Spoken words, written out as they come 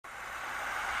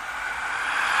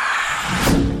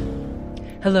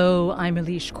Hello, I'm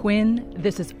Elise Quinn.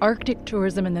 This is Arctic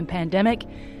Tourism and the Pandemic,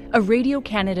 a Radio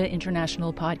Canada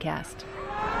International podcast.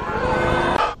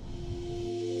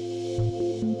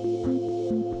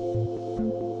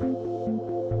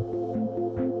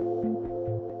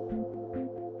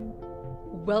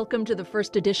 Welcome to the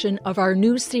first edition of our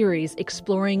new series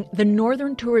exploring the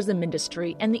northern tourism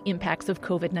industry and the impacts of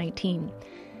COVID-19.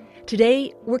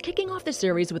 Today, we're kicking off the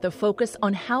series with a focus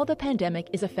on how the pandemic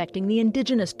is affecting the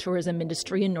Indigenous tourism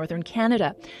industry in northern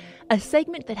Canada, a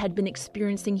segment that had been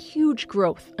experiencing huge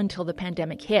growth until the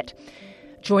pandemic hit.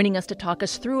 Joining us to talk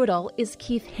us through it all is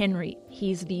Keith Henry.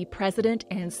 He's the president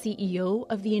and CEO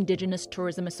of the Indigenous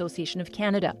Tourism Association of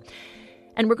Canada.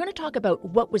 And we're going to talk about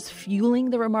what was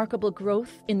fueling the remarkable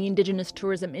growth in the Indigenous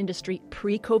tourism industry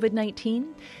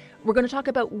pre-COVID-19. We're going to talk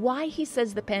about why he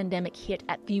says the pandemic hit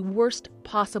at the worst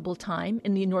possible time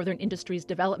in the northern industry's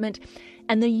development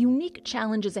and the unique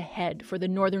challenges ahead for the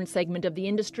northern segment of the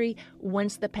industry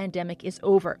once the pandemic is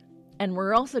over. And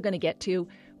we're also going to get to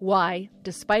why,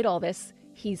 despite all this,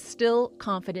 he's still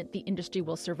confident the industry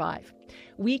will survive.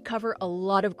 We cover a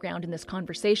lot of ground in this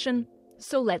conversation,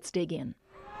 so let's dig in.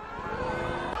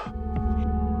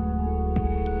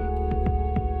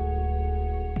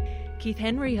 Keith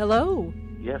Henry, hello.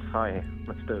 Yes, hi.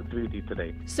 Nice to be with you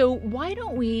today. So why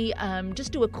don't we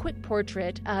just do a quick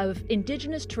portrait of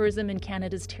Indigenous tourism in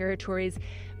Canada's territories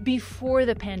before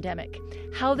the pandemic,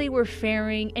 how they were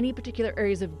faring, any particular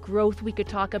areas of growth we could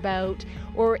talk about,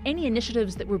 or any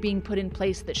initiatives that were being put in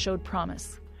place that showed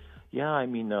promise? Yeah, I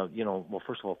mean, well,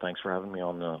 first of all, thanks for having me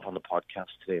on the podcast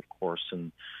today, of course.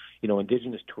 And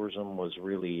Indigenous tourism was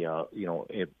really,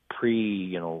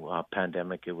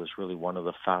 pre-pandemic, it was really one of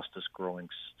the fastest growing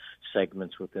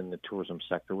segments within the tourism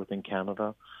sector within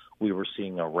Canada. We were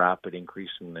seeing a rapid increase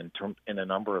in a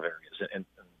number of areas. And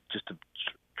just to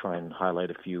try and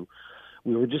highlight a few,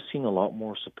 we were just seeing a lot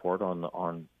more support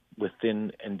on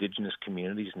within Indigenous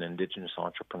communities and Indigenous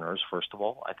entrepreneurs, first of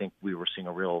all. I think we were seeing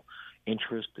a real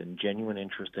genuine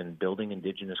interest in building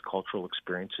Indigenous cultural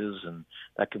experiences, and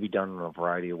that could be done in a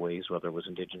variety of ways, whether it was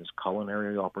Indigenous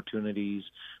culinary opportunities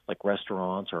like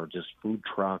restaurants or just food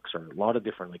trucks, or a lot of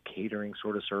different catering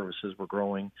sort of services were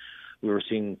growing. We were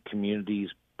seeing communities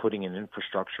putting in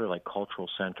infrastructure like cultural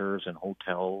centers and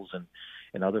hotels and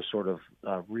other sort of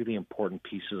really important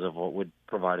pieces of what would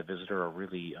provide a visitor a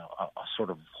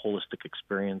sort of holistic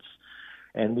experience.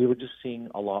 And we were just seeing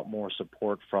a lot more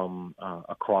support from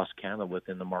across Canada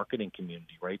within the marketing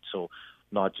community, right? So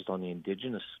not just on the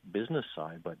Indigenous business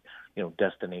side, but,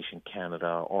 Destination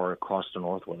Canada or across the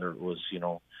north, whether it was,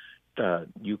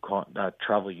 Yukon,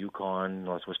 Travel Yukon,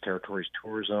 Northwest Territories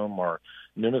Tourism, or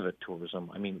Nunavut Tourism.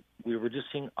 I mean, we were just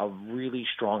seeing a really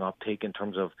strong uptake in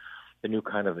terms of the new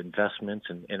kind of investments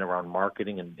and around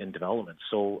marketing and development.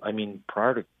 So, I mean,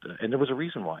 and there was a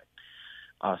reason why.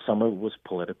 Some of it was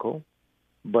political,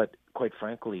 but quite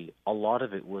frankly, a lot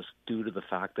of it was due to the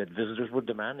fact that visitors were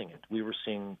demanding it. We were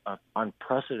seeing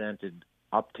unprecedented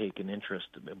uptake in interest,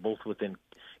 both within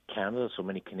Canada, so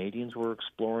many Canadians were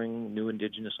exploring new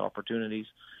Indigenous opportunities.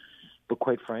 But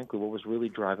quite frankly, what was really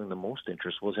driving the most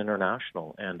interest was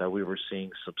international, and we were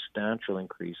seeing substantial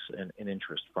increase in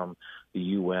interest from the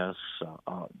U.S.,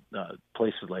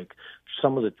 places like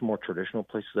some of the more traditional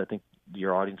places. I think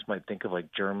your audience might think of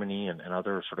like Germany and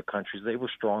other sort of countries. They were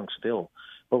strong still,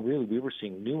 but really we were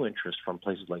seeing new interest from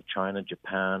places like China,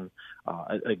 Japan,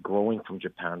 growing from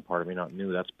Japan, not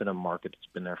new. That's been a market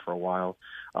that's been there for a while.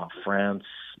 France,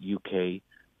 UK.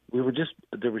 There was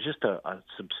just a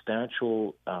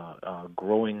substantial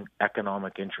growing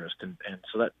economic interest, and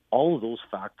so that all of those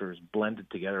factors blended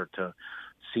together to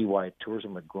see why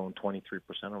tourism had grown 23%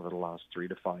 over the last 3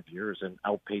 to 5 years, and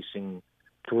outpacing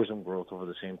tourism growth over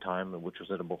the same time, which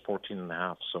was at about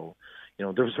 14.5%. So,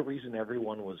 there was a reason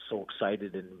everyone was so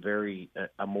excited and very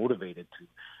motivated to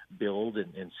build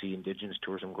and see Indigenous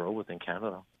tourism grow within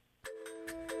Canada.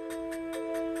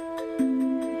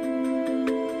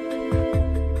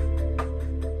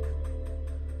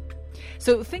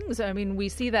 So we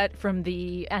see that from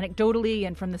the anecdotally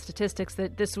and from the statistics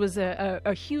that this was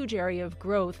a huge area of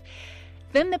growth.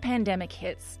 Then the pandemic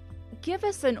hits. Give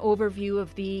us an overview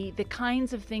of the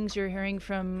kinds of things you're hearing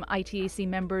from ITAC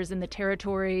members in the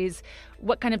territories,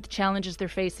 what kind of challenges they're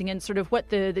facing, and sort of what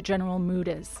the general mood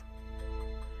is.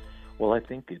 Well, I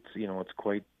think it's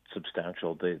quite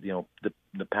substantial. The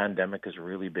pandemic has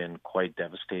really been quite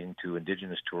devastating to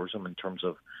Indigenous tourism in terms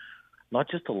of not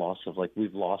just the loss of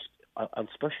we've lost,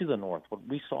 especially the north. What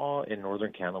we saw in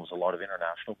northern Canada was a lot of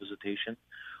international visitation.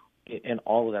 And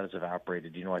all of that has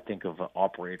evaporated. I think of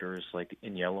operators like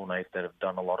in Yellowknife that have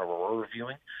done a lot of aurora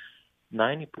viewing.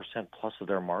 90% plus of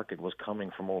their market was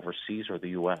coming from overseas or the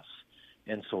U.S.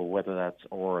 And so whether that's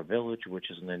Aurora Village, which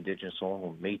is an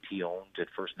Indigenous-owned, Métis-owned, and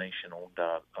First Nation-owned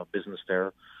a business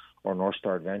there, or North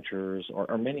Star Adventures,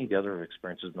 or many of the other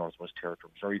experiences in Northwest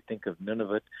Territories. Or you think of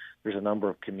Nunavut, there's a number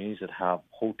of communities that have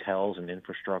hotels and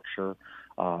infrastructure.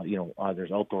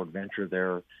 There's outdoor adventure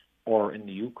there. Or in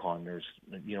the Yukon, there's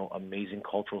amazing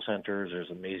cultural centers,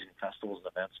 there's amazing festivals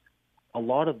and events. A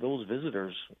lot of those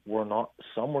visitors were not,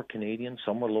 some were Canadian,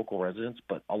 some were local residents,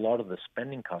 but a lot of the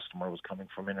spending customer was coming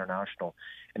from international,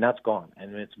 and that's gone,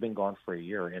 and it's been gone for a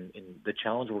year. And the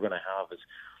challenge we're going to have is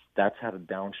that's had a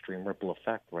downstream ripple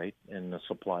effect, right, in the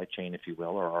supply chain, if you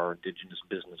will, or our Indigenous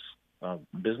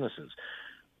businesses.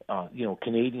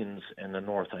 Canadians in the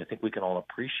North, I think we can all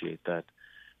appreciate that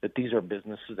these are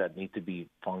businesses that need to be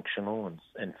functional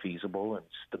and feasible and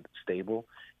stable.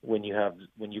 When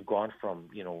you've gone from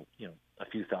a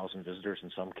few thousand visitors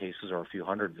in some cases, or a few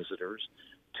hundred visitors,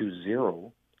 to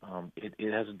zero,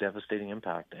 it has a devastating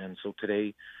impact. And so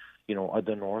today,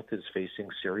 the North is facing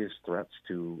serious threats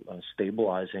to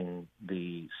stabilizing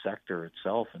the sector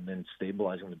itself, and then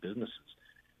stabilizing the businesses.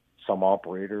 Some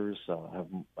operators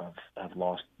have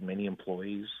lost many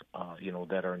employees,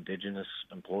 that are Indigenous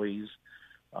employees.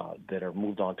 That are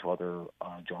moved on to other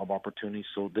job opportunities.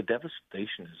 So the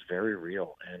devastation is very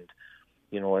real. And,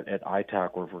 at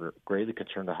ITAC, we're greatly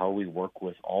concerned about how we work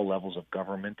with all levels of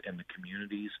government and the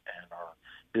communities and our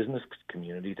business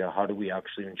community to how do we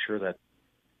actually ensure that,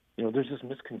 there's this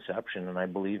misconception, and I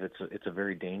believe it's a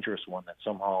very dangerous one, that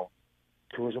somehow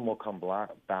tourism will come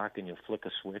back and you'll flick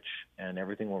a switch and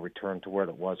everything will return to where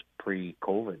it was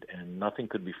pre-COVID. And nothing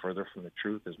could be further from the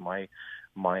truth, is my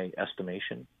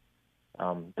estimation.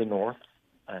 The North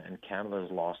and Canada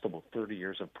has lost about 30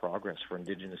 years of progress for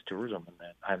Indigenous tourism,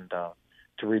 and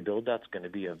to rebuild that's going to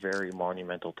be a very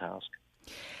monumental task.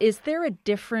 Is there a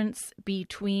difference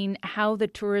between how the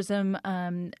tourism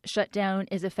shutdown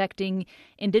is affecting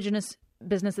Indigenous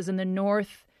businesses in the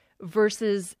North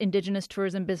versus Indigenous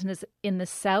tourism business in the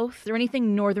South? Is there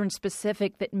anything Northern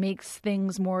specific that makes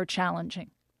things more challenging?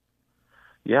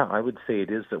 Yeah, I would say it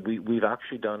is that we've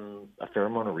actually done a fair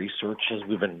amount of research as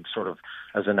we've been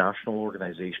as a national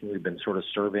organization, we've been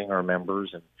surveying our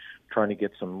members and trying to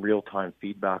get some real-time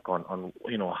feedback on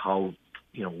how,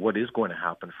 what is going to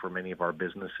happen for many of our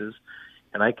businesses.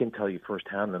 And I can tell you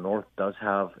firsthand, the North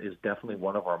is definitely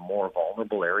one of our more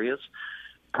vulnerable areas,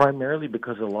 primarily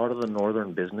because a lot of the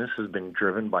Northern business has been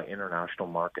driven by international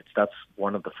markets. That's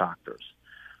one of the factors.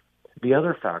 The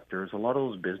other factor is a lot of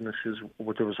those businesses,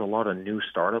 there was a lot of new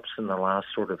startups in the last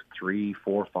 3,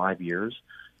 4, 5 years.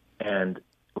 And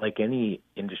like any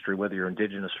industry, whether you're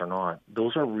Indigenous or not,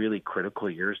 those are really critical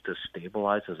years to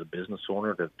stabilize as a business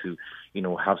owner, to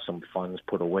have some funds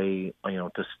put away,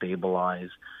 to stabilize.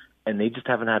 And they just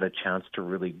haven't had a chance to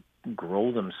really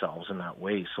grow themselves in that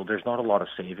way. So there's not a lot of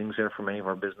savings there for many of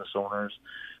our business owners,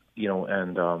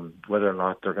 and whether or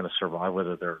not they're going to survive,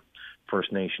 whether they're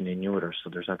First Nation, Inuit, or so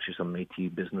there's actually some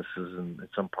Métis businesses in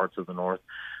some parts of the North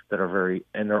that are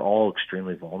and they're all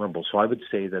extremely vulnerable. So I would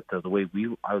say that the way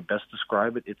I would best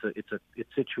describe it,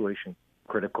 it's situation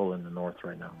critical in the North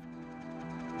right now.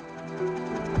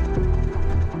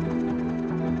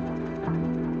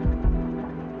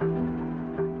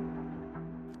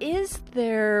 Is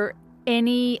there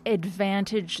any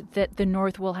advantage that the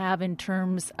North will have in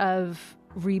terms of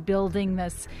rebuilding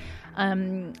this?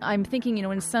 I'm thinking,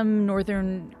 in some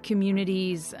northern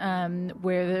communities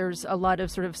where there's a lot of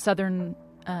southern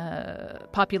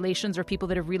populations or people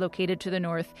that have relocated to the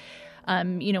North,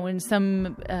 in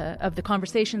some of the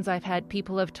conversations I've had,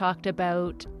 people have talked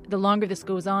about the longer this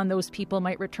goes on, those people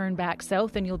might return back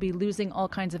south and you'll be losing all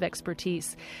kinds of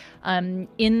expertise.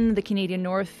 In the Canadian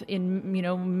North, in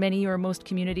many or most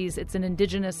communities, it's an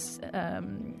Indigenous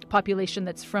population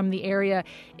that's from the area.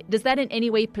 Does that in any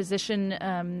way position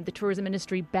the tourism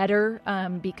industry better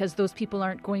because those people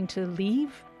aren't going to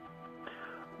leave?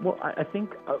 Well, I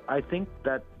think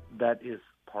that is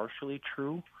partially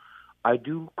true. I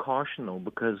do caution, though,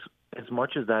 because as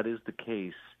much as that is the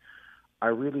case, I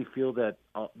really feel that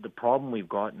the problem we've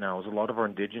got now is a lot of our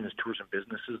Indigenous tourism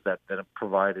businesses that have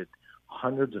provided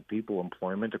hundreds of people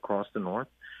employment across the North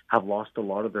have lost a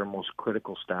lot of their most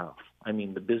critical staff. I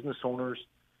mean, the business owners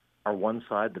are one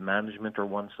side, the management are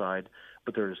one side,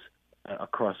 but if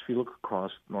you look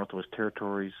across Northwest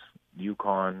Territories,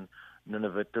 Yukon,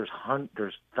 Nunavut,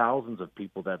 there's thousands of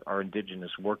people that are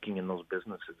Indigenous working in those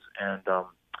businesses, and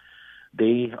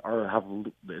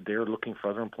they're looking for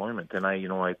other employment. And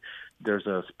there's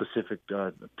a specific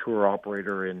tour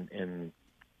operator in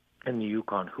the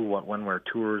Yukon who went one where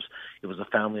tours. It was a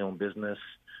family-owned business.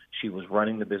 She was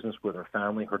running the business with her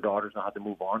family. Her daughter's now had to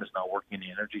move on, is now working in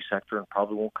the energy sector and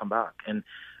probably won't come back. And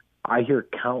I hear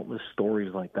countless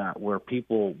stories like that where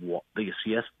people,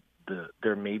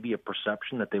 there may be a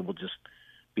perception that they will just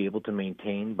be able to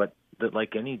maintain, but that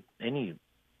like any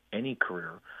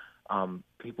career,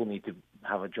 people need to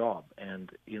have a job.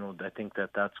 And, I think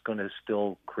that's going to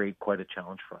still create quite a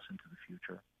challenge for us into the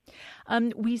future.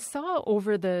 We saw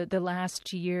over the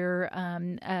last year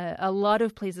a lot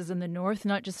of places in the north,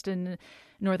 not just in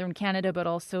northern Canada, but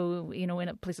also,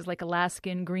 in places like Alaska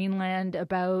and Greenland,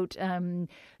 about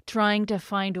trying to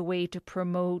find a way to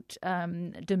promote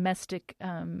domestic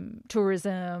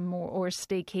tourism or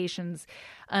staycations.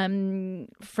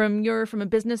 From a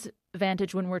business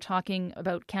vantage, when we're talking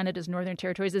about Canada's northern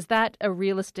territories, is that a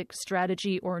realistic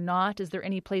strategy or not? Is there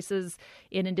any places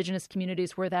in Indigenous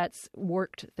communities where that's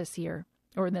worked this year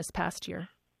or in this past year?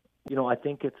 I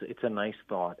think it's a nice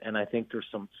thought, and I think there's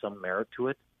some merit to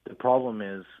it. The problem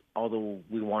is, although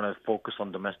we want to focus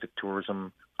on domestic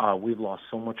tourism, we've lost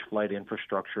so much flight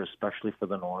infrastructure, especially for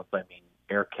the north. I mean,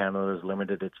 Air Canada has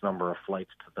limited its number of flights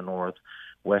to the north.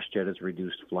 WestJet has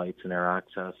reduced flights and air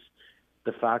access.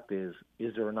 The fact is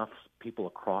there enough people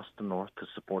across the north to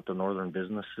support the northern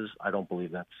businesses? I don't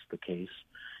believe that's the case.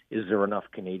 Is there enough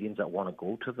Canadians that want to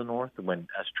go to the north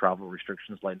as travel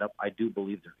restrictions lighten up? I do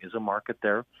believe there is a market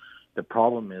there. The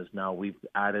problem is now we've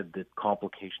added the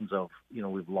complications of,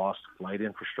 we've lost flight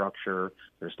infrastructure.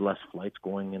 There's less flights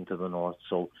going into the north.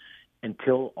 So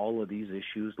until all of these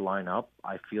issues line up,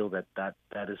 I feel that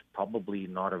is probably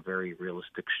not a very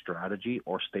realistic strategy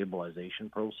or stabilization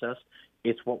process.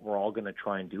 It's what we're all going to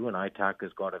try and do, and ITAC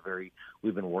has got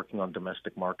we've been working on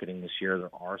domestic marketing this year. There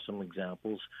are some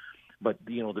examples, but,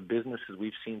 the businesses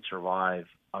we've seen survive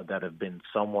that have been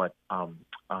somewhat,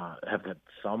 have had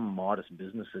some modest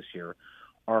business this year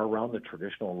are around the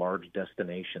traditional large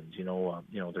destinations.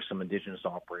 There's some Indigenous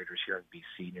operators here in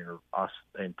BC near us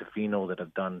and Tofino that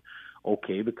have done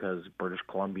okay because British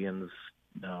Columbians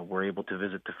were able to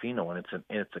visit Tofino, and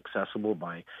it's accessible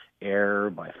by air,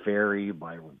 by ferry,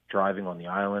 by driving on the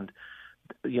island.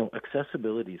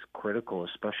 Accessibility is critical,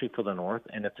 especially for the north,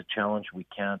 and it's a challenge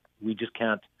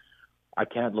I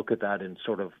can't look at that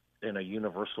in a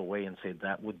universal way and say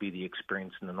that would be the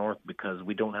experience in the north, because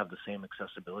we don't have the same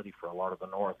accessibility for a lot of the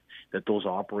north that those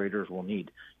operators will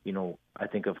need. I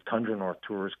think of Tundra North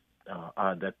Tours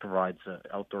that provides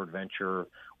outdoor adventure,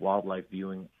 wildlife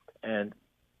viewing, and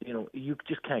you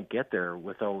just can't get there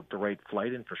without the right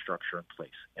flight infrastructure in place.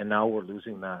 And now we're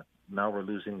losing that. Now we're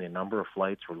losing the number of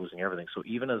flights. We're losing everything. So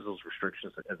even as those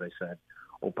restrictions, as I said,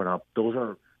 open up, those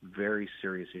are very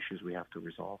serious issues we have to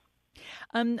resolve.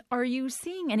 Are you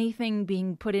seeing anything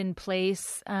being put in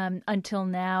place until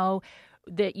now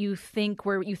that you think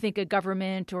a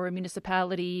government or a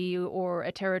municipality or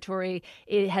a territory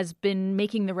has been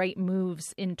making the right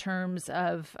moves in terms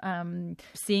of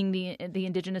seeing the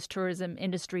Indigenous tourism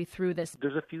industry through this?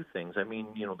 There's a few things. I mean,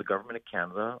 the Government of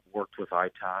Canada worked with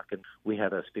ITAC, and we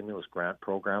had a stimulus grant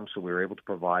program, so we were able to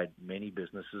provide many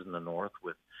businesses in the north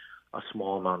with a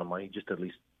small amount of money, just at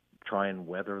least try and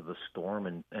weather the storm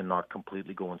and not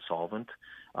completely go insolvent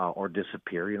or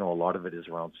disappear. A lot of it is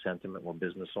around sentiment or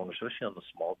business owners, especially on the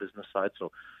small business side.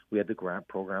 So we had the grant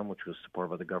program, which was supported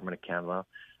by the Government of Canada.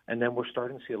 And then we're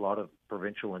starting to see a lot of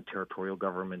provincial and territorial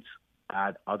governments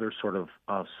add other sort of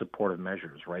supportive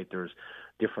measures, right? There's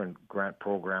different grant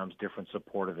programs, different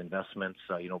supportive investments.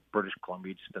 British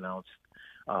Columbia just announced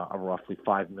a roughly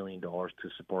 $5 million to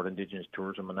support Indigenous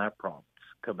tourism in that province.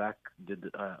 Quebec did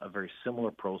a very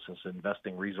similar process,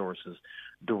 investing resources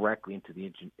directly into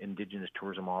the Indigenous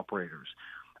tourism operators.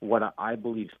 What I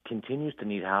believe continues to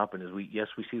need to happen is we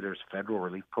see there's federal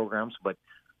relief programs, but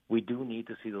we do need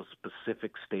to see those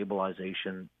specific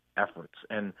stabilization efforts.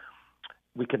 And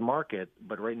we can market,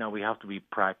 but right now we have to be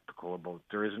practical about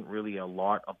there isn't really a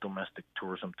lot of domestic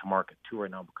tourism to market to right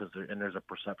now because there's a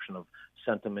perception of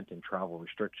sentiment and travel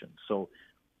restrictions. So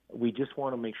we just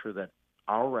want to make sure that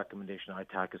our recommendation at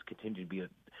ITAC is continue to be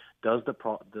do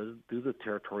the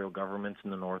territorial governments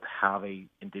in the north have a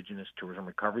Indigenous tourism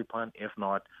recovery plan? If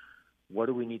not, what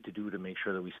do we need to do to make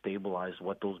sure that we stabilize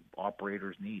what those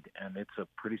operators need? And it's a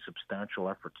pretty substantial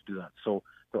effort to do that. So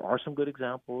there are some good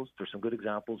examples. There's some good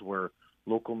examples where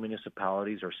local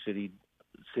municipalities or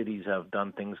cities have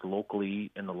done things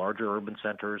locally in the larger urban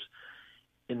centers.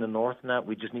 In the north net,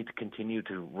 we just need to continue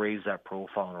to raise that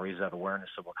profile and raise that awareness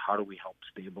about how do we help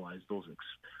stabilize those.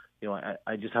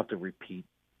 I just have to repeat,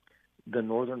 the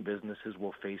northern businesses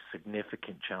will face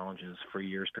significant challenges for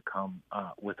years to come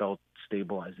without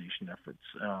stabilization efforts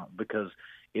because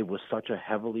it was such a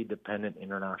heavily dependent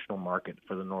international market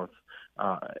for the north,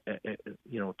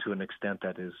 to an extent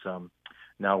that is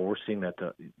now we're seeing that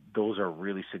those are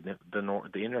really significant.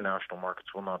 The international markets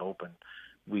will not open,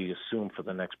 we assume, for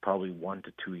the next probably 1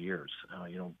 to 2 years,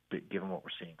 given what we're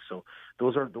seeing. So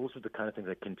those are the kind of things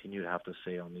I continue to have to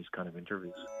say on these kind of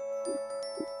interviews.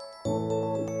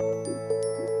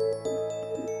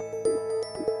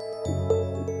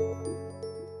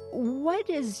 What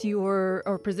is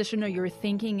your position or your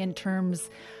thinking in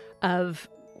terms of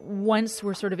once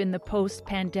we're sort of in the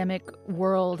post-pandemic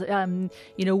world?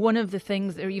 One of the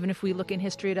things, or even if we look in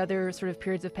history at other sort of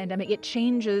periods of pandemic, it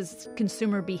changes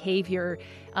consumer behavior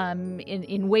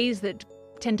in ways that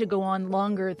tend to go on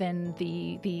longer than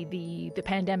the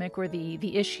pandemic or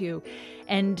the issue.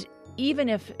 And even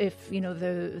if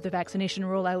the vaccination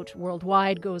rollout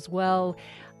worldwide goes well,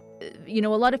 a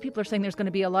lot of people are saying there's going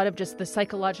to be a lot of just the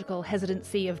psychological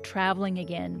hesitancy of traveling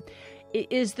again.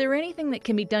 Is there anything that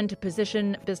can be done to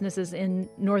position businesses in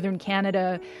Northern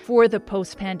Canada for the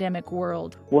post-pandemic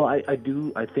world? Well, I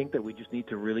do. I think that we just need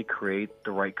to really create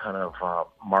the right kind of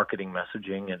marketing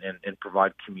messaging and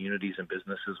provide communities and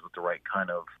businesses with the right kind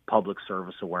of public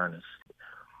service awareness.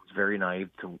 It's very naive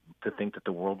to think that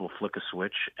the world will flick a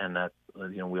switch and that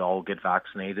we all get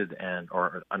vaccinated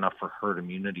or enough for herd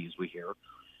immunity, as we hear,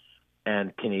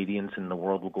 and Canadians in the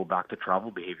world will go back to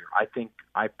travel behavior.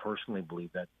 I personally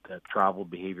believe that travel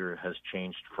behavior has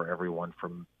changed for everyone for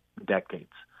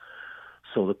decades.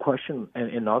 So the question,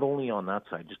 and not only on that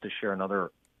side, just to share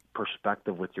another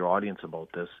perspective with your audience about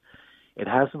this, it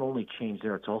hasn't only changed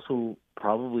there, it's also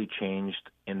probably changed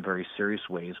in very serious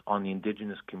ways on the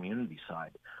Indigenous community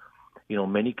side.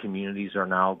 Many communities are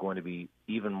now going to be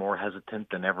even more hesitant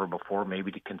than ever before,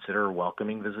 maybe to consider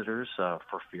welcoming visitors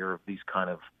for fear of these kind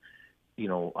of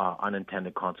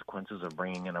unintended consequences of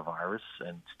bringing in a virus,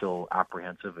 and still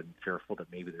apprehensive and fearful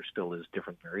that maybe there still is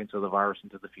different variants of the virus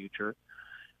into the future.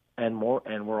 And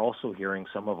we're also hearing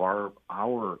some of our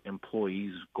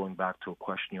employees, going back to a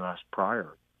question you asked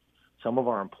prior, some of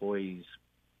our employees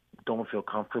don't feel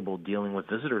comfortable dealing with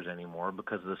visitors anymore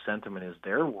because the sentiment is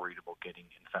they're worried about getting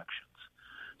infections.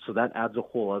 So that adds a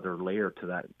whole other layer to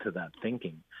that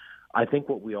thinking. I think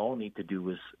what we all need to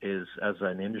do is as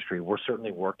an industry, we're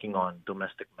certainly working on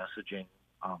domestic messaging.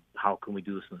 How can we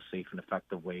do this in a safe and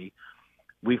effective way?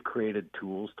 We've created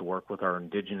tools to work with our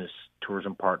Indigenous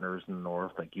tourism partners in the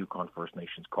North, like Yukon First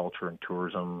Nations Culture and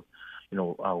Tourism,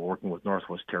 working with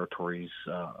Northwest Territories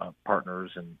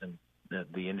partners and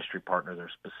the industry partner there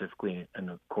specifically,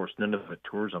 and of course Nunavut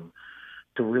Tourism,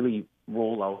 to really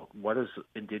roll out what does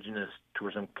Indigenous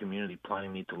tourism community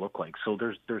planning need to look like. So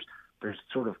there's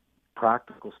sort of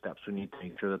practical steps we need to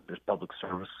make sure that there's public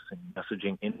service and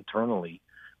messaging internally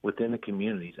within the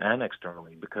communities and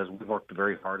externally, because we've worked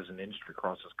very hard as an industry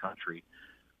across this country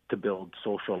to build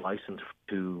social license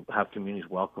to have communities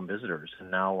welcome visitors.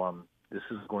 And now this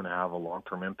is going to have a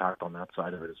long-term impact on that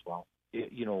side of it as well.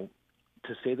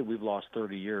 To say that we've lost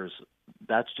 30 years,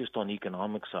 that's just on the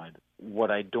economic side. What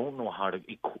I don't know how to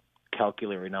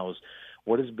calculate right now is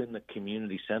what has been the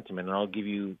community sentiment. And I'll give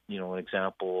you, an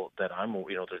example that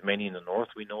there's many in the North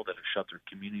we know that have shut their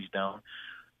communities down.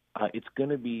 It's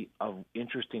going to be an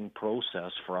interesting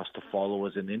process for us to follow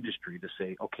as an industry to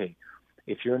say, okay,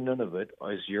 if you're in Nunavut,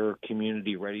 is your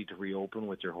community ready to reopen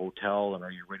with your hotel, and are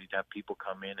you ready to have people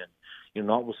come in? And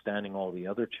notwithstanding all the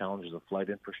other challenges of flight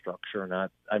infrastructure and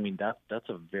that, that's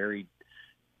a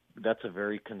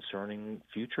very concerning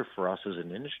future for us as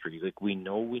an industry. Like, we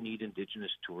know we need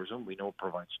Indigenous tourism. We know it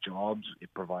provides jobs. It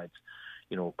provides,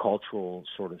 cultural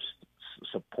sort of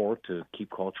support to keep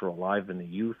culture alive in the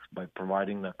youth by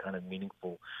providing that kind of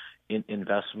meaningful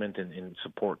investment and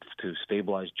support to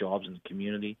stabilize jobs in the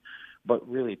community. But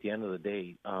really, at the end of the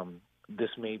day, this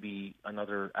may be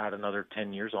add another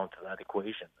 10 years onto that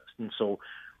equation. And so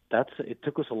it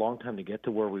took us a long time to get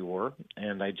to where we were.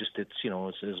 And as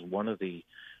one of the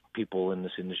people in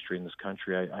this industry, in this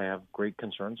country, I have great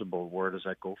concerns about where does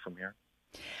that go from here.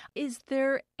 Is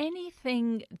there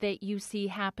anything that you see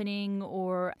happening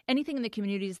or anything in the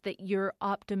communities that you're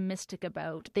optimistic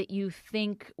about that you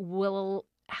think will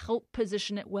help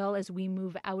position it well as we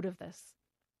move out of this?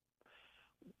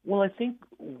 Well, I think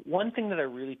one thing that I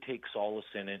really take solace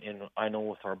in, and I know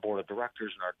with our board of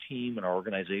directors and our team and our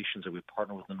organizations that we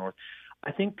partner with in the North,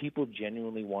 I think people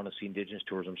genuinely want to see Indigenous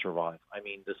tourism survive.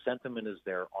 The sentiment is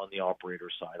there on the operator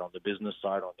side, on the business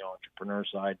side, on the entrepreneur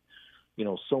side.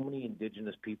 so many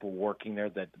Indigenous people working there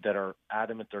that are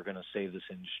adamant they're going to save this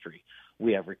industry.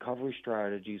 We have recovery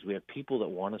strategies. We have people that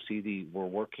want to see we're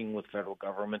working with federal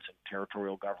governments and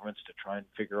territorial governments to try and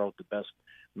figure out the best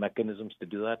mechanisms to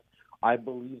do that. I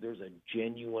believe there's a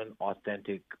genuine,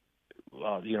 authentic,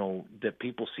 that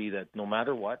people see that no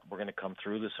matter what, we're going to come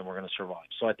through this and we're going to survive.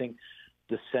 So I think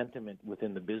the sentiment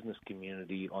within the business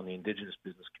community, on the Indigenous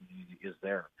business community, is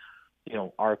there.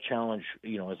 Our challenge,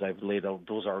 as I've laid out,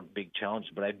 those are big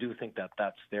challenges, but I do think that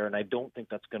that's there, and I don't think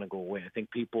that's going to go away. I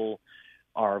think people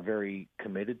are very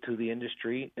committed to the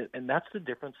industry, and that's the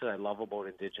difference that I love about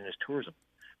Indigenous tourism.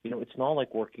 It's not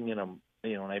like working in and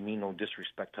I mean no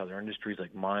disrespect to other industries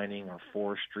like mining or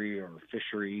forestry or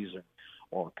fisheries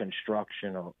or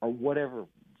construction or whatever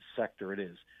sector it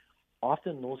is.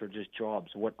 Often those are just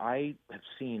jobs. What I have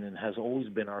seen and has always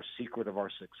been our secret of our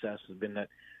success has been that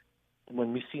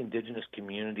when we see Indigenous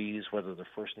communities, whether they're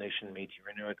First Nation, Métis, or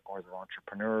Inuit, or they're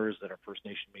entrepreneurs that are First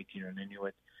Nation, Métis, or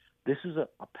Inuit, this is a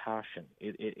passion.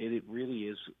 It really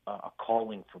is a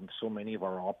calling from so many of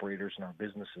our operators and our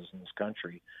businesses in this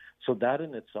country. So that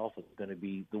in itself is going to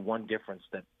be the one difference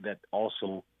that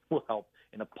also will help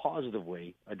in a positive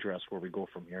way address where we go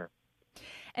from here.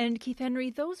 And Keith Henry,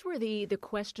 those were the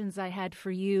questions I had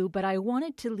for you, but I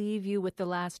wanted to leave you with the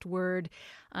last word.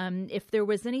 If there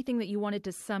was anything that you wanted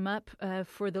to sum up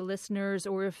for the listeners,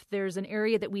 or if there's an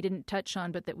area that we didn't touch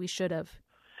on but that we should have.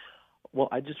 Well,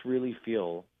 I just really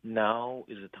feel now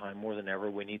is a time more than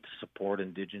ever we need to support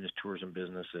Indigenous tourism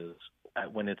businesses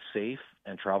when it's safe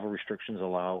and travel restrictions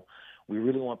allow. We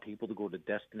really want people to go to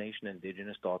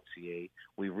destinationindigenous.ca.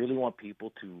 We really want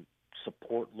people to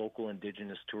support local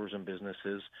Indigenous tourism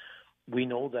businesses. We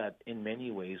know that in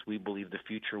many ways we believe the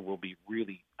future will be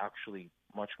really actually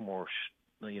much more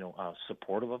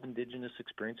supportive of Indigenous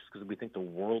experiences, because we think the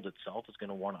world itself is going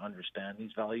to want to understand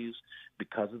these values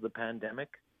because of the pandemic.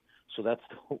 So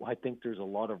I think there's a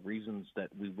lot of reasons that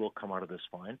we will come out of this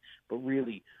fine. But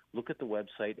really, look at the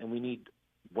website, and we need,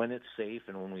 when it's safe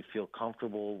and when we feel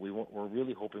comfortable, we're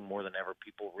really hoping more than ever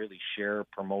people really share,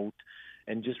 promote,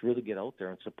 and just really get out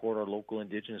there and support our local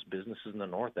Indigenous businesses in the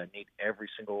North that need every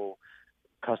single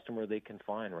customer they can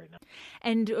find right now.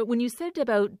 And when you said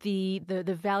about the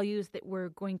values that we're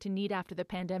going to need after the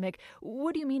pandemic,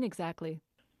 what do you mean exactly?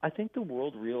 I think the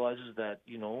world realizes that,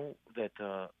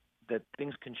 that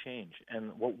things can change.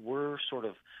 And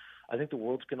I think the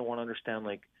world's going to want to understand,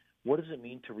 what does it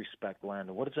mean to respect land?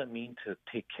 And what does that mean to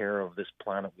take care of this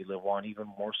planet we live on, even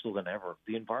more so than ever?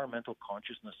 The environmental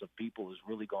consciousness of people has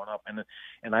really gone up.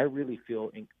 And I really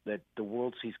feel that the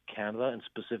world sees Canada, and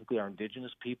specifically our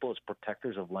Indigenous people, as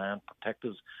protectors of land,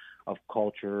 protectors of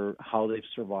culture, how they've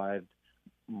survived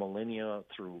millennia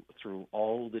through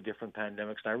all the different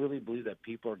pandemics. And I really believe that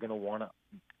people are going to want to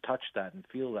touch that and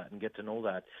feel that and get to know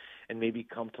that and maybe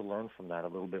come to learn from that a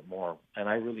little bit more. And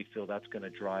I really feel that's going to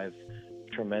drive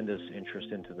tremendous interest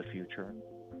into the future.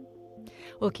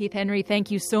 Well, Keith Henry,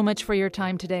 thank you so much for your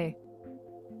time today.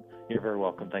 You're very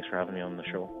welcome. Thanks for having me on the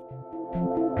show.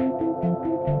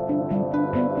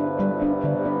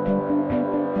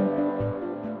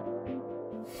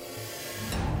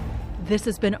 This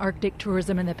has been Arctic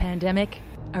Tourism in the Pandemic,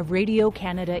 a Radio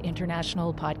Canada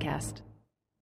International podcast.